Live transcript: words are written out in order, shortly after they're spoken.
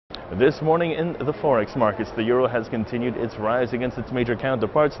This morning in the forex markets, the euro has continued its rise against its major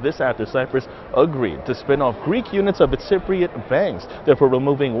counterparts. This after Cyprus agreed to spin off Greek units of its Cypriot banks, therefore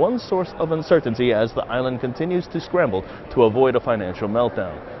removing one source of uncertainty as the island continues to scramble to avoid a financial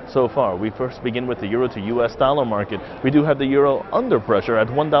meltdown. So far, we first begin with the euro to US dollar market. We do have the euro under pressure at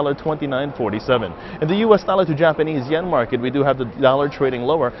 $1.2947. In the US dollar to Japanese yen market, we do have the dollar trading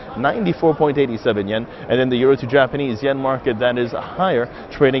lower, 94.87 yen, and in the euro to Japanese yen market, that is higher,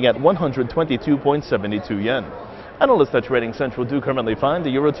 trading at 122.72 yen. Analysts at Trading Central do currently find the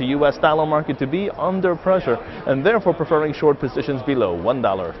euro to US dollar market to be under pressure and therefore preferring short positions below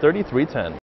 $1.3310.